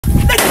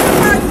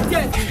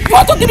You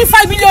want to give me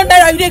 5 million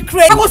naira? You dey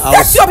crazy. I go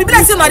set you up. Be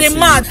like say man,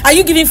 mad. Are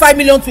you giving 5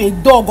 million to a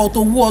dog or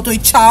to who or to a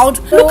child?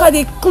 Look at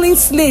the clean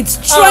slate,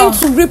 trying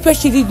to reap where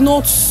she did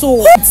not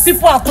sow.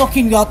 People are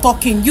talking, you are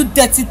talking. You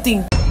dirty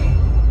thing.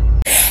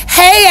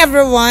 Hey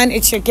everyone,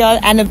 it's your girl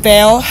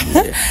Annabelle.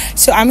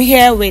 So I'm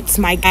here with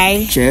my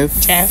guy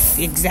Jeff,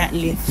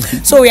 exactly.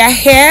 So we are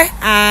here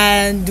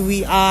and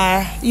we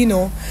are,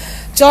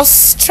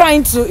 just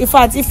trying to, in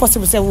fact, if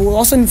possible, we will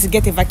also need to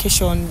get a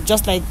vacation,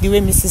 just like the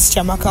way Mrs.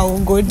 Chiamaka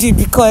Ongo did,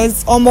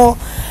 because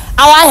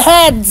our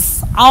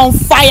heads are on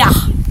fire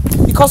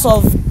because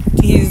of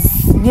his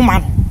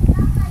woman.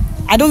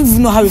 I don't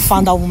even know how we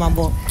found that woman,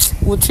 but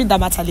we'll treat that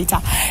matter later.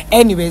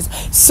 Anyways,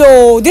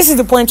 so this is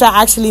the point where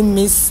I actually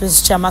miss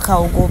Mrs.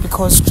 Chiamaka Ongo,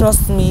 because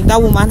trust me,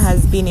 that woman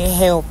has been a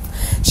help.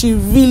 She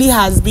really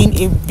has been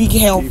a big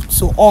help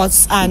to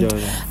us, and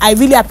I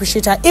really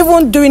appreciate her.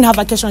 Even during her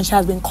vacation, she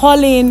has been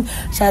calling,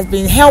 she has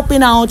been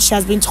helping out, she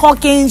has been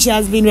talking, she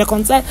has been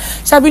reconciled,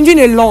 she has been doing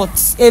a lot,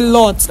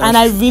 and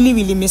I really,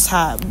 really miss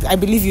her. I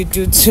believe you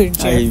do too,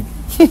 Jeff.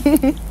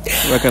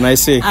 What can I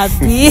say?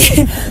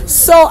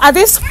 So at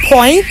this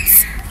point,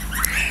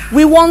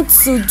 we want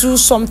to do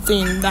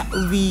something that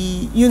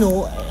we,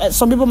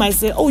 some people might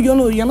say, oh,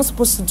 you're not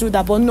supposed to do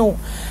that, but no.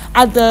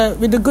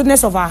 With the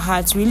goodness of our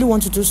hearts, we really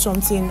want to do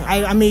something.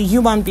 I'm a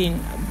human being.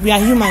 We are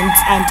humans,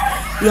 and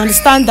we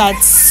understand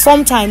that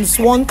sometimes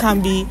one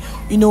can be,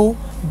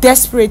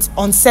 desperate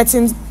on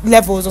certain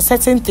levels or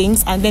certain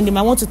things, and then they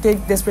might want to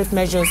take desperate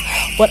measures.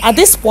 But at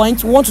this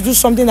point, we want to do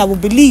something that we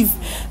believe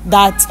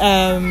that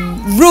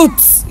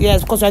Ruth,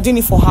 yes, because we're doing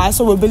it for her,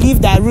 so we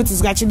believe that Ruth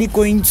is actually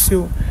going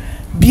to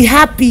be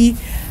happy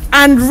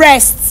and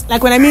rest.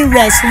 Like when I mean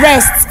rest,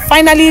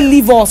 finally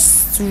leave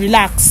us to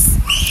relax.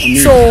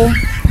 So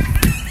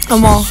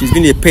she's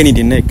been a pain in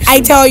the neck.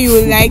 I tell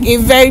you, like a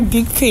very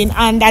big pain.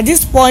 And at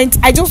this point,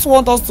 I just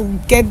want us to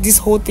get this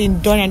whole thing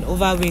done and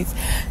over with,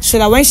 so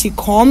that when she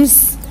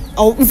comes,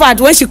 or in fact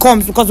when she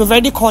comes, because we've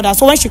already called her,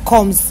 so when she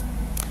comes,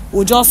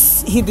 we'll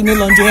just hit the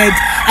nail on the head.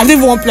 I don't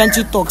even want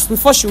plenty talks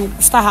before she will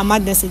start her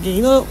madness again.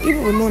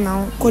 People will know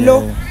now.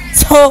 Kolo. Yeah.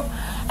 So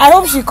I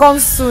hope she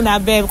comes soon, I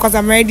bet, because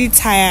I'm already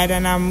tired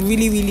and I'm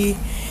really, really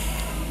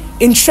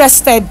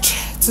interested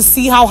to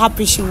see how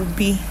happy she will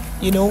be,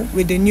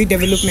 with the new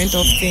development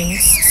of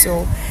things.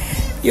 So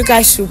you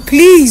guys should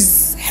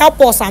please help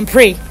us and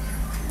pray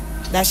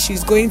that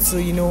she's going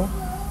to,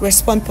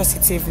 respond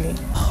positively.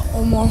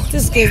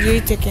 This girl is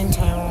really taking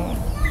time.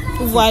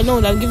 I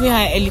know that I'm giving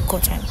her early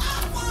cut time.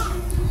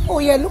 Oh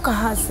yeah, look at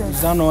herself.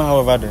 Is that no one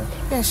over there?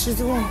 Yeah, she's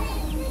the one.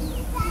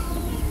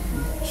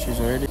 She's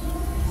already.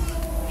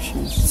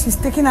 She's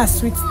taking her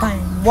sweet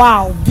time.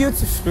 Wow,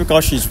 beautiful. Look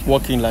how she's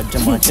walking like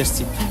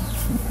majestic.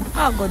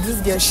 Oh God, this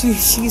girl,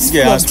 she's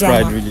full of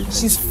drama. Pride, really.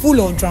 She's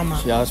full of drama.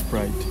 She has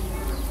pride.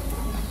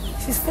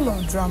 She's full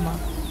of drama.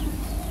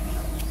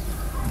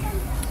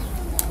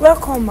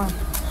 Welcome, ma'am.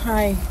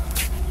 Hi.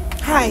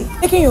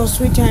 Taking your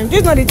sweet time. This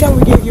is not the time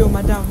we gave you,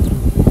 madam.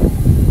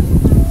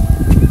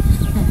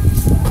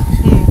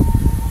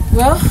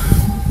 Well,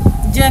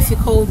 Jeff, he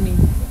called me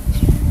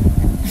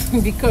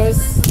because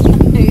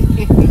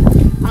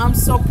I'm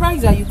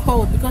surprised that you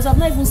called, because I've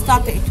not even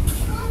started.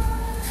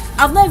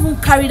 I've not even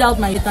carried out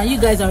my and you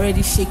guys are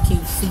already shaking,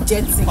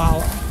 fidgeting.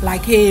 Wow.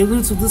 Like, hey,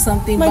 Ruth to do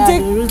something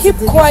bad. Keep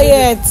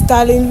quiet,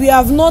 darling. We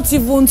have not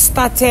even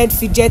started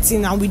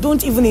fidgeting, and we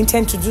don't even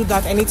intend to do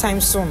that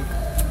anytime soon.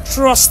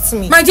 Trust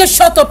me. My dear,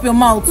 shut up your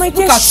mouth. My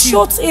dear,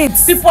 shut it.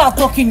 People are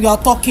talking, you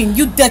are talking.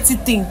 You dirty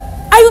thing.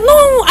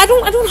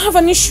 I don't have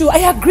an issue.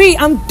 I agree,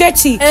 I'm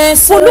dirty.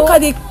 So look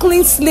at the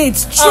clean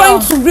slate,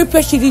 trying to reap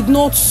where she did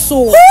not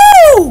sow.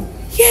 Who?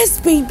 Yes,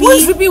 baby. What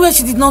is reaping where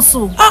she did not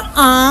sow?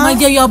 My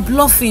dear, you are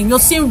bluffing. You're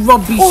saying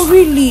rubbish. Oh,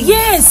 really?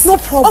 Yes. No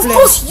problem. Of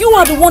course, you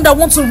are the one that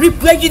wants to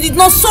reap where you did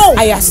not sow.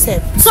 I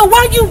accept. So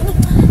why you...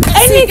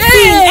 Anything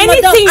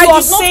madam, you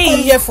are saying... I did not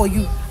come here for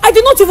you. I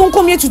did not even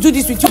come here to do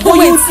this with you. But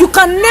you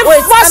can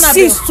never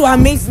cease to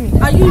amaze me.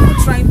 Are you even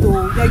trying to...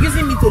 You're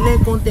using me to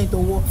learn content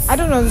or what? I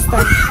don't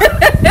understand.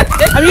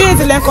 I'm using it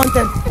to learn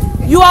content.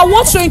 You are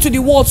what showing to the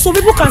world, so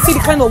people can see the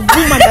kind of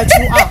woman that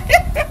you are.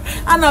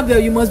 Annabelle,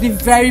 you must be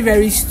very,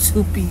 very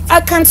stupid.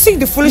 I can see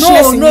the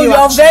foolishness in you. No, you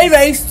are very,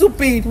 very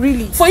stupid.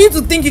 Really? For you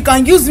to think you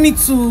can use me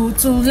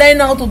to learn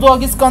how to do all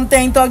this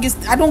content, I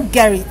don't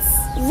get it.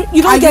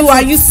 You don't get it?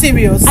 Are you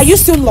serious? Are you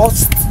still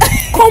lost?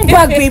 Come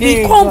back,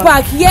 baby. Come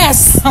back.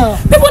 Yes.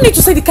 People need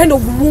to see the kind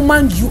of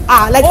woman you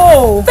are. Like,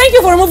 thank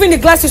you for removing the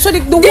glasses so the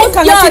one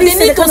can actually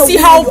see the kind of woman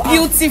you are. They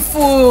need to see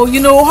how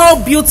beautiful,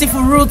 how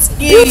beautiful Ruth is.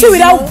 Beauty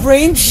without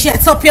brain.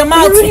 Shut up your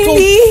mouth.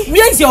 Really?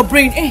 Where is your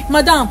brain? Hey,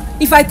 madam,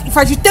 if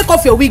I should take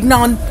off your wig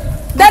now,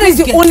 that is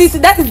the only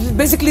thing. That is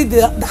basically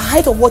the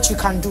height of what you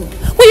can do.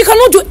 Well, you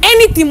cannot do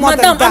anything more than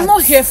that. Madam, I'm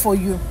not here for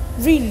you.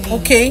 Really?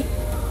 Okay.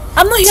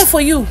 I'm not here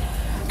for you.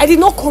 I did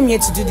not come here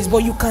to do this,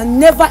 but you can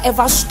never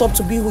ever stop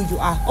to be who you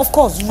are. Of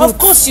course, Ruth. Of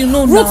course, you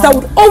know Ruth now. that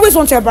would always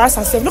want to embarrass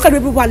herself. Look at the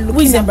people who are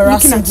looking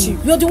at you.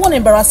 You're the one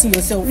embarrassing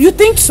yourself. You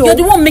think so? You're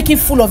the one making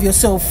fool of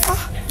yourself.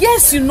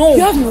 Yes, you know.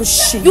 You have no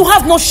shame. You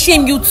have no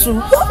shame, you too.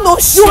 You have no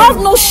shame. You have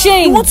no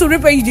shame. You want to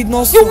reap where you did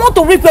not sow. You want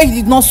to reap where you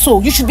did not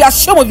sow. You should be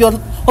ashamed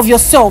of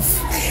yourself.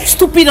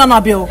 Stupid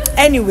Annabelle.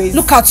 Anyways.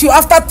 Look at you.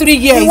 After 3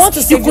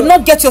 years, you could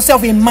not get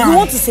yourself a man. You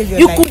want to save your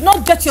life. You could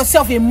not get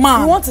yourself a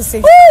man. You want to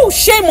save Oh,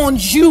 shame on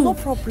you. No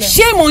problem.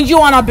 Shame on you,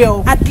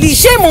 Annabelle. At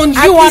least. Shame on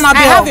you, Annabelle.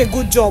 I have a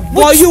good job.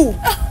 But you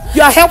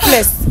are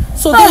helpless.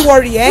 So don't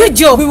worry, Good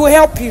job. We will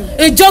help you.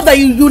 A job that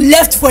you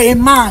left for a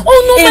man. Oh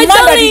no, a my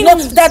man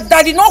darling.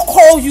 that did not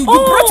call you. You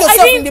brought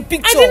yourself in the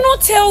picture. I did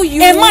not tell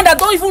you. A man that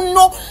don't even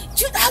know.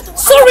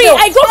 Sorry,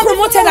 I got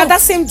promoted at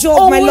that same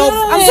job, my love.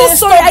 I'm so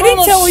sorry. I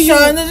didn't tell you.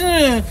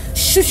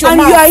 Shut your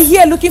mouth. And you are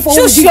here looking for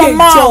who will give you a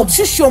job.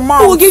 Shut your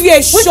mouth. Who will give you a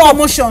Which job?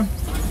 promotion?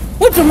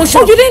 What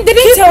promotion? Oh, they didn't tell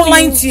you. Keep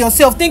lying to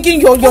yourself,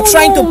 thinking you're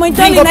trying to. My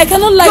darling, I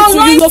cannot lie to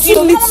you. You're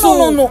too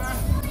little. No.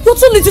 You're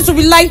too little to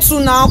be lied to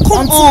now.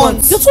 Come on.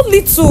 You're too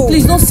little.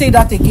 Please don't say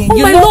that again. Oh,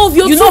 my love,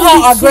 you're too little. You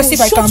know how aggressive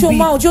I can be. Shut your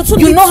mouth. You're too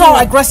little. You know how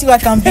aggressive I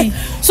can be.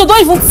 So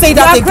don't even say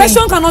that again.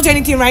 Aggression cannot do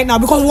anything right now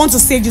because we want to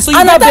save you. So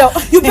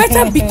you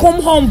better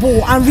become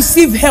humble and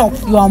receive help.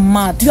 You are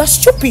mad. You are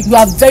stupid. You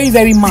are very,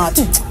 very mad.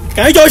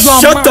 Can you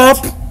just shut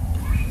up?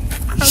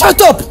 Shut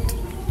up.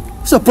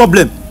 What's the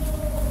problem?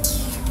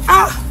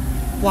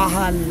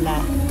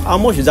 Wahala. How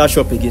much is that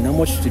shop again? How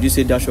much did you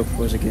say that shop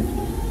was again?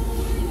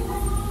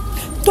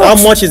 How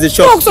much is the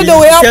shop? Talk so they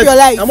will help your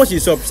life. How much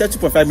is the shop? You said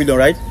 2.5 million,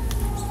 right?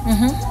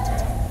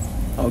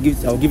 I'll give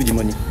you the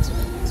money.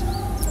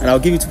 And I'll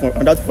give you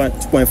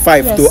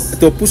 2.5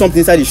 to put something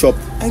inside the shop.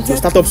 Exactly. To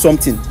start up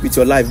something with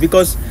your life.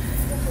 Because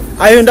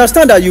I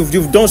understand that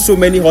you've done so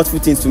many hurtful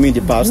things to me in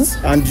the past.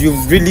 And you've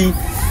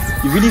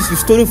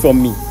stolen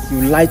from me.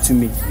 You lied to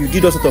me. You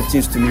did all sorts of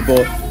things to me.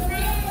 But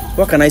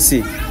what can I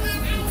say?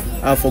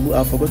 I've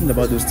forgotten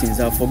about those things.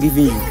 I've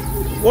forgiven you.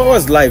 What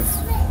was life?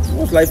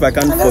 What's life I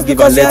can't forgive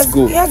and let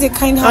go? He has a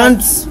kind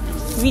heart.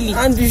 Really.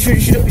 And you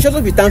should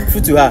also be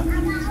thankful to her.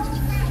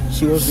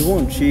 She was the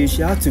one. She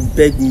had to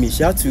beg me.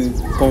 She had to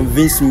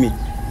convince me.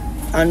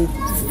 And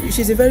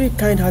she's a very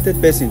kind-hearted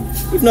person.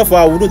 If not for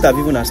her, I wouldn't have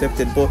even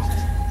accepted. But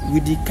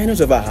with the kindness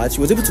of her heart,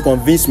 she was able to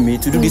convince me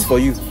to do this for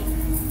you.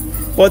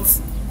 But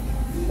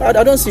I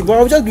don't see. But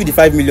I'll just give you the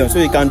 5 million so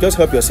you can just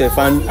help yourself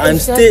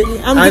and stay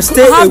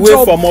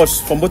away from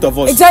us, from both of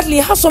us. Exactly.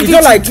 Have something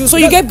to do so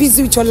you get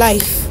busy with your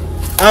life.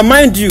 And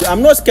mind you,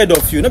 I'm not scared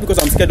of you, not because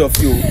I'm scared of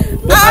you,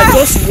 but I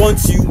just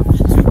want you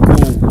to go.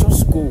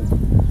 Just go.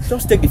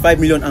 Just take the 5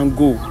 million and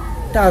go.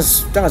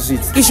 That's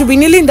it. You should be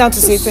kneeling down to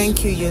say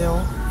thank you, you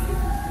know.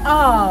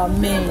 Ah,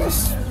 man.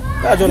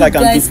 That's all I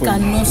can do for you. You guys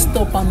cannot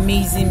stop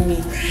amazing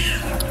me.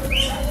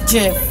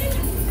 Jeff.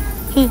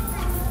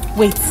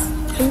 Wait.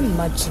 Can you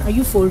imagine? Are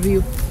you for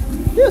real?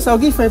 Yes, I'll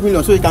give 5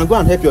 million so you can go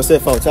and help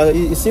yourself out.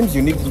 It seems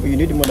you need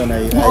it more than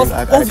I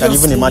can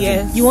even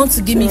imagine. Yes. You want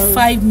to give me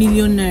 5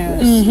 million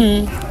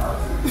naira?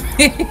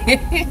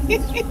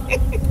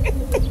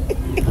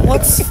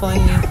 What's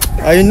funny?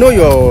 I know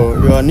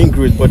you're an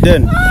ingrate, but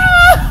then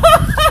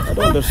I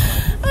don't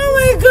understand.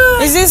 Oh my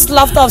God! Is this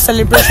laughter of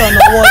celebration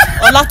or what?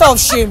 Or laughter of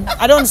shame?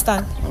 I don't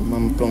understand.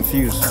 I'm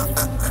confused.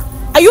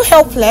 Are you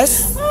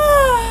helpless?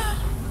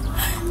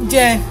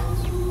 Jeff.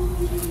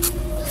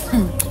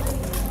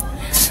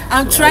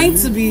 I'm trying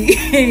to be.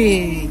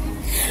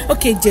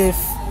 Okay, Jeff.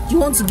 You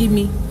want to give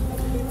me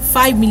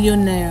 5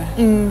 million naira?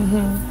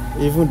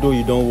 Even though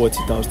you don't want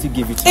it, I'll still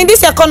give it to you. In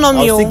this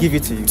economy, I'll still give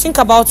it to you. Think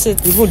about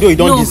it. Even though you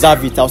don't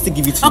deserve it, I'll still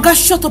give it to you. Okay,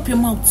 shut up your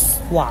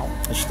mouth. Wow.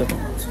 Shut up your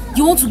mouth.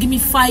 You want to give me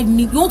 5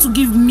 million? You want to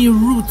give me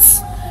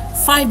Ruth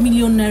 5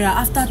 million naira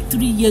after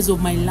 3 years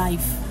of my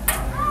life?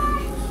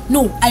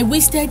 No, I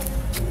wasted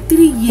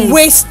 3 years.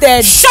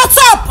 Wasted. Shut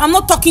up! I'm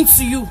not talking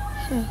to you.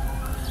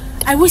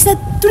 I wasted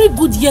 3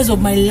 good years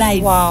of my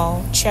life.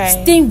 Wow,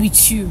 staying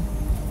with you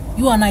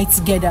and I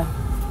together,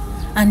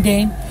 and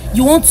then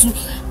you want to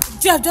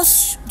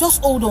just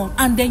hold on,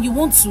 and then you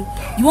want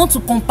to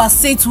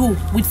compensate who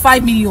with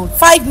 5 million?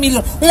 5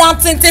 million,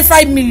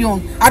 125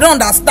 million. I don't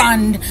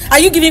understand. Are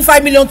you giving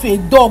 5 million to a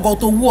dog or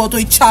to who or to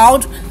a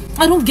child?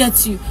 I don't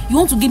get you. You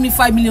want to give me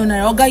 5 million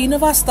naira? Oga, you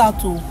never start.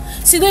 Oh,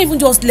 see, don't even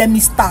just let me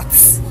start.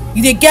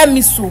 You dey get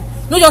me so?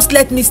 No, just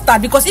let me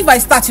start, because if I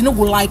start, you no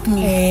go like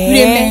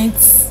me.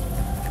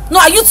 No,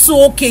 are you too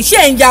okay? She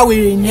ain't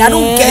me. I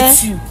don't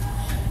get you.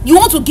 You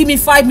want to give me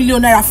 5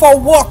 million naira for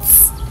what?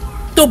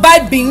 To buy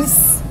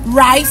beans,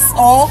 rice,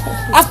 or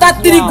after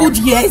 3 good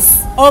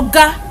years?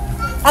 Oga,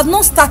 I've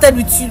not started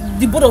with you,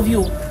 the both of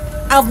you.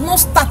 I've not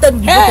started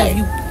with the both of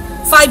you.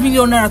 5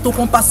 million naira to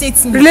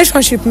compensate me.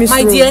 Relationship, Miss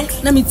My dear,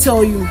 let me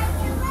tell you.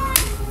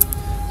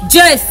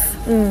 Jeff,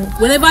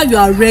 whenever you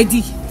are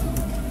ready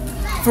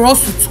for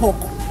us to talk,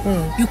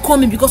 you call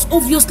me, because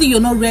obviously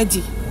you're not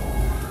ready.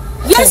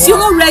 Yes, you're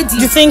not ready.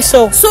 You think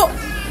so? So,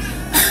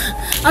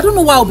 I don't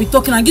know why I'll be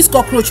talking and this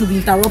cockroach will be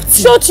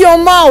interrupting. Shut your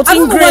mouth. I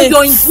don't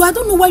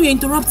know why you're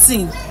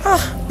interrupting.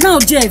 Now,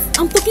 Jeff,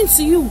 I'm talking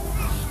to you.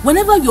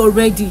 Whenever you're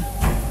ready,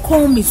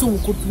 call me so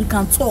we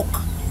can talk.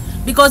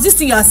 Because this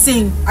thing you are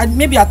saying,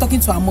 maybe you're talking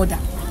to our mother.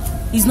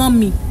 It's not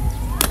me.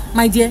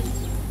 My dear,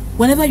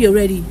 Whenever you're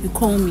ready, you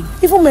call me.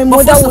 Even my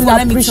mother will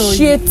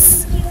appreciate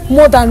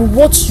more than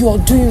what you're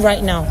doing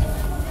right now.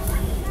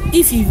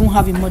 If you even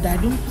have a mother, I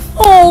don't.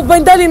 Oh, my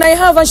darling, I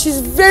have, and she's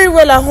very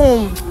well at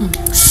home.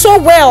 So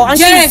well, and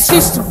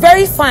she's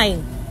very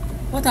fine.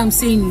 What I'm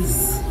saying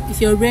is,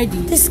 if you're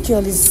ready, this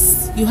girl is.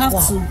 You have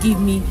to give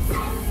me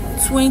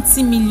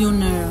 20 million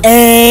naira.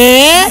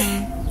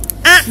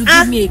 You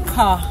give me a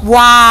car.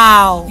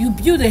 Wow. You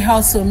build a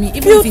house for me.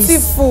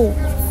 Beautiful.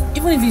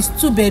 Even if it's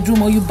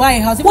 2-bedroom, or you buy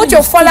a house. What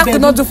your father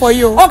could not do for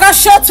you? Oga,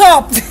 shut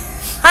up.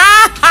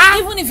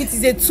 Even if it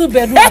is a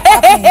 2-bedroom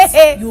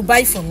apartment, you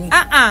buy for me.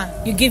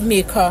 You give me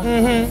a car.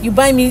 You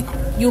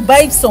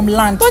buy some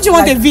land. Don't you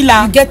want a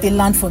villa? You get a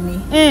land for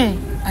me.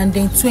 And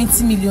then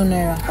 20 million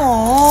naira.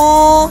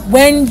 Aww.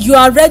 When you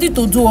are ready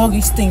to do all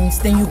these things,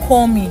 then you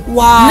call me.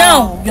 Wow.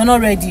 Now you're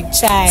not ready.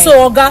 Child.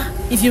 So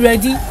Oga, if you're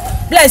ready,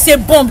 let's say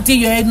bump till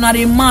your head, not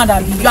a mad.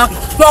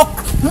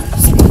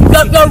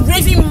 You're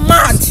raving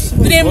mad.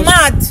 You're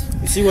mad.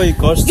 You see what it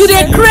costs? You're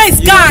a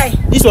crazy guy.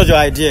 This was your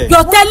idea.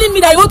 You're telling me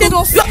that you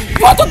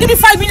want to give me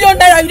 5 million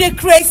naira. You're a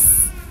crazy.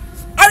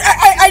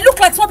 I look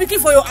like small picking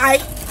for your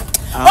eye.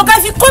 Okay,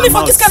 if you call me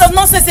for this kind of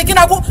nonsense again,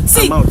 I go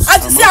see.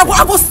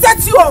 I go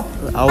set you up.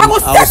 I go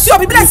set you up.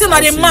 People like say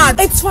you're mad.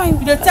 It's fine.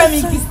 You don't tell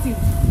me this thing.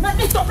 Let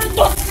me stop. Let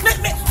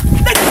me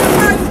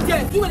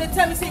you will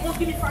tell me say you won't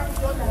give me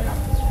 5 million naira.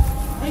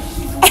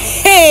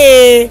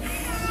 Hey,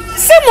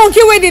 say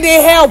monkey, where did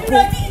they help? If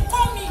you're ready, you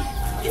call me.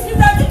 If you're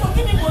ready to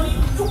give me money,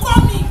 you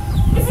call me.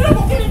 If you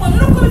don't give me money, you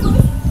don't call me for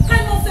this kind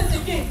of nonsense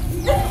again.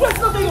 Let me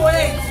press over your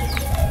head.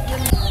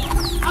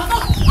 I'm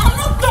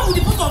not done with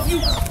the both of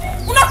you.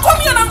 When I come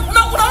here, I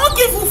won't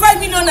give you 5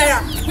 million naira.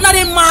 Not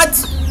a mad.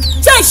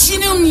 Just she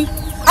knew me.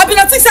 I've been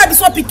at I be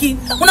so picky.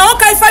 When I won't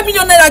carry 5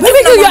 million naira, give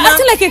you. You're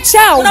acting like a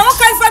child. When I won't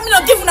carry 5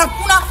 million, give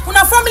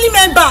una family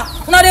member.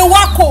 Una de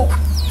wako.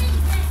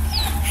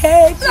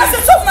 Hey, I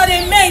said so una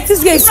de mate. This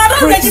guy is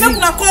crazy.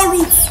 Una call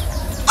Ruth.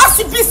 As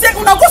you be say,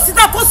 una go sit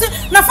down, say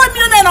na 5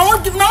 million naira. I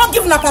won't give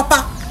una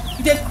papa.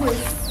 You dey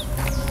crazy.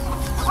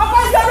 Papa,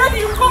 you are ready.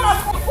 You come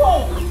at my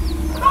phone.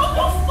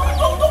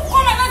 Don't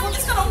come at night for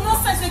this kind of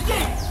nonsense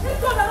again. You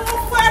don't know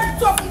fire the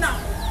talk now.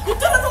 You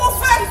don't know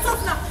fire the talk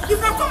now.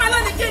 If I come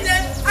along again,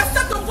 I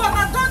start to go and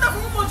I don't have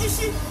more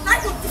Mojishi.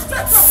 I go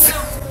destroy talk now.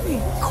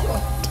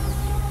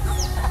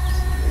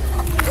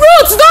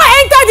 Ruth, don't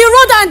enter the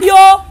road and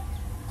yo.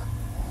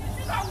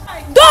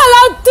 Don't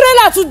allow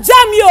trailer to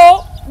jam you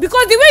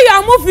because the way you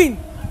are moving.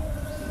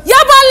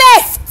 Yaba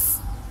left.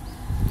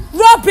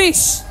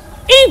 Rubbish.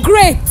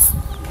 Ingrate.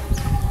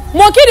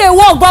 Monkey they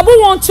walk, Babu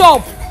won't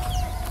chop.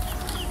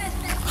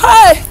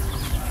 Hi.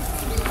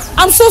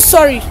 I'm so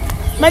sorry.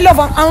 My love,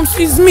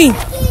 it's me.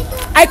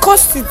 I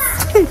caused it.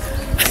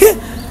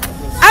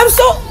 I'm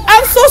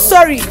so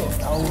sorry.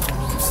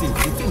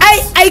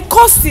 I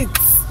caused it.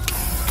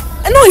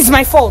 I know it's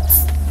my fault.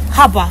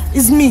 Haba,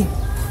 it's me.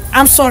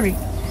 I'm sorry.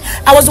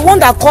 I was the one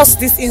that caused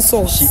this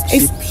insult. She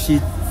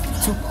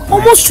took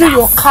almost threw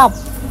your cab.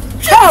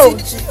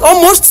 Child,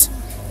 almost.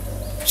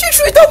 She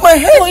threw it up my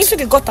head. No, into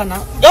the gutter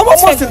now.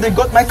 Almost in the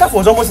gutter. My cap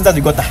was almost inside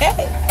the gutter.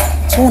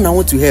 Someone I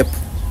want to help.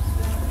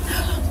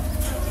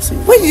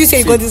 Where did you say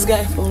you got this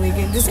guy from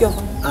again? This girl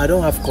from? I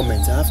don't have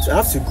comments. I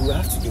have to go.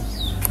 I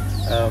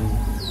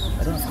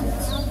don't have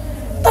comments.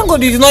 Thank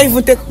God you did not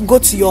even go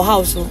to your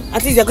house. So.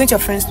 At least you're going to your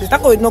friend's place.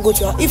 Thank God you did not go to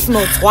your house. If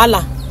not,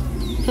 voila.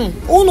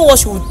 Who knows what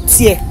she would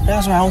tear?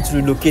 That's why I want to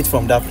relocate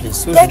from that place.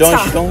 So better.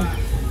 She don't.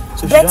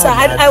 Better.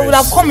 I would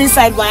have come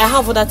inside, but I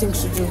have other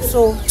things to do.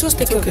 So just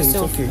take care of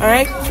yourself. Okay. All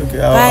right. Okay.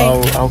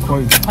 Bye. I'll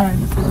call you. All right.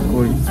 I'll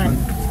call you. All right.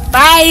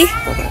 Bye.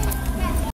 Bye.